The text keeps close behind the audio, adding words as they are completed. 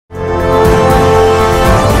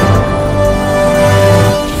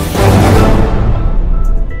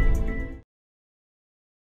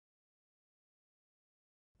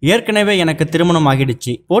ஏற்கனவே எனக்கு திருமணம்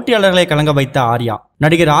ஆகிடுச்சு. போட்டியாளர்களை கலங்க வைத்த ஆர்யா.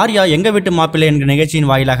 நடிகர் ஆர்யா எங்க வீட்டு மாப்பிள்ளை என்கிற நிகழ்ச்சியின்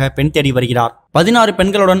வாயிலாக பெண் தேடி வருகிறார். 16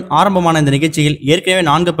 பெண்களுடன் ஆரம்பமான இந்த நிகழ்ச்சியில் ஏற்கனவே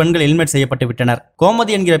 4 பெண்கள் எலிமினேட் செய்யப்பட்டு விட்டனர்.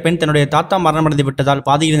 கோமதி என்கிற பெண் தன்னுடைய தாத்தா மரணமடைந்து விட்டதால்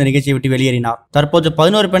பாதியில் இந்த நிகழ்ச்சியை விட்டு வெளியேறினார். தற்போது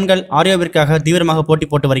 11 பெண்கள் ஆர்யாவிற்காக தீவிரமாக போட்டி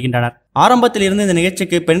போட்டு வருகின்றனர். ஆரம்பத்தில் இருந்து இந்த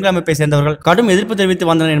நிகழ்ச்சிக்கு பெண்கள் அமைப்பை சேர்ந்தவர்கள் கடும் எதிர்ப்பு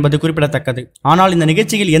தெரிவித்து வந்தனர் என்பது குறிப்பிடத்தக்கது. ஆனால் இந்த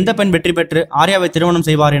நிகழ்ச்சியில் எந்த பெண் வெற்றி பெற்று ஆர்யாவை திருமணம்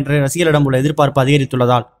செய்வார் என்று ரசிகர்களிடம் உள்ள எதிர்பார்ப்பு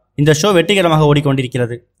அதிகரித்துள்ளதால் இந்த ஷோ வெற்றிகரமாக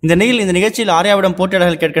ஓடிக்கொண்டிருக்கிறது. இந்த நிகழ்ச்சியில் ஆர்யாவிடம்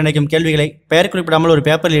போட்டியாளர்கள் கேட்க நினைக்கும் கேள்விகளை பெயர் குறிப்பிடாமல் ஒரு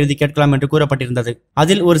பேப்பரில் எழுதி கேட்கலாம் என்று கூறப்பட்டிருந்தது.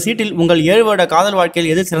 அதில் ஒரு சீட்டில் உங்கள் 7 வருட காதல்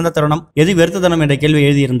வாழ்க்கையில் எது சிறந்த தருணம், எது வெறுத்த தருணம் என்ற கேள்வி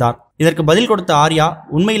எழுதியிருந்தார். இதற்கு பதில் கொடுத்த ஆர்யா,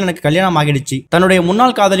 உண்மையில் எனக்கு கல்யாணம் ஆகிடுச்சு. தன்னுடைய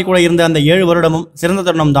முன்னாள் காதலி கூட இருந்த அந்த 7 வருடமும் சிறந்த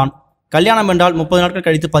தருணம் தான். கல்யாணம் என்றால் 30 நாட்கள்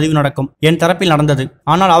கழித்து பதிவு நடக்கும். என் தரப்பில் நடந்தது.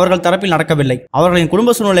 ஆனால் அவர்கள் தரப்பில் நடக்கவில்லை. அவர்களின்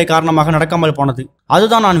குடும்ப சூழ்நிலை காரணமாக நடக்காமல் போனது.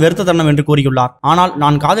 அதுதான் நான் வெறுத்த தருணம் என்று கூறியுள்ளார். ஆனால்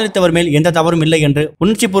நான் காதலித்தவர் மேல் எந்த தவறும் இல்லை என்று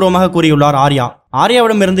உணர்ச்சிபூர்வமாக கூறியுள்ளார் ஆர்யா.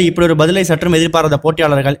 ஆர்யாவிடமிருந்து இப்படி ஒரு பதிலை சற்றும் எதிர்பாராத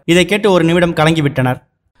போட்டியாளர்கள் இதை கேட்டு ஒரு நிமிடம் கலங்கிவிட்டனர்.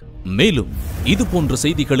 மேலும் இது போன்ற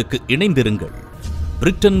செய்திகளுக்கு இணைந்திருங்கள்.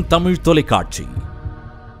 பிரிட்டன் தமிழ் தொலைக்காட்சி.